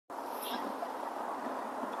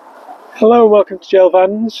Hello and welcome to JL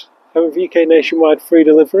Vans, home of UK nationwide free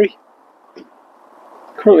delivery.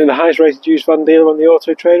 Currently the highest rated used van dealer on the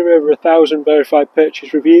Auto Trader with over 1,000 verified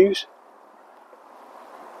purchase reviews.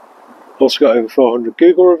 Also got over 400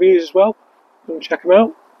 Google reviews as well, go and check them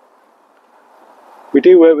out. We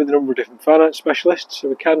do work with a number of different finance specialists, so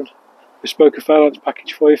we can bespoke a finance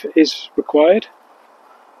package for you if it is required.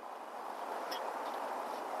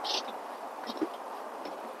 Just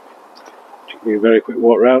give you a very quick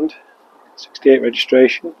walk round. 68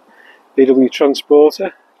 registration, VW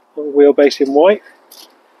Transporter, long wheelbase in white.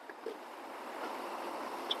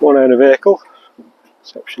 It's one owner vehicle,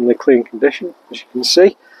 exceptionally clean condition as you can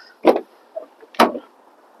see. It's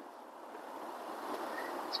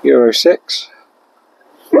Euro 6.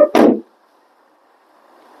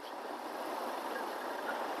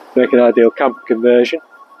 Make an ideal camper conversion.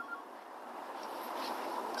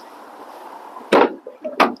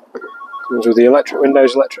 Comes with the electric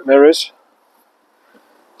windows, electric mirrors.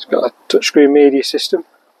 It's got a touchscreen media system.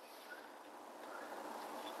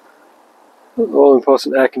 All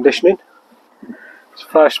important air conditioning. It's a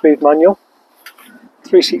 5-speed manual.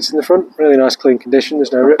 3 seats in the front, really nice clean condition.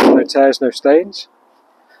 There's no rips, no tears, no stains.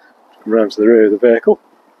 Come around to the rear of the vehicle.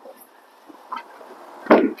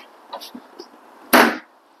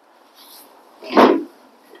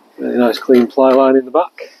 Really nice clean ply line in the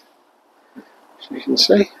back, as you can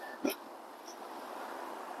see.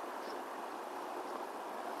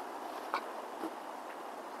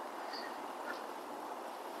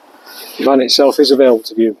 The van itself is available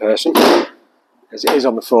to view in person, as it is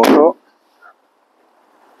on the forecourt.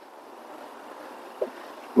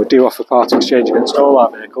 We do offer part exchange against all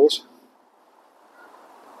our vehicles.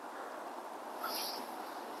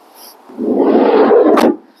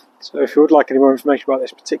 So if you would like any more information about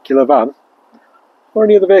this particular van, or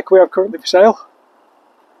any other vehicle we have currently for sale,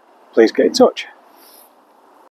 please get in touch.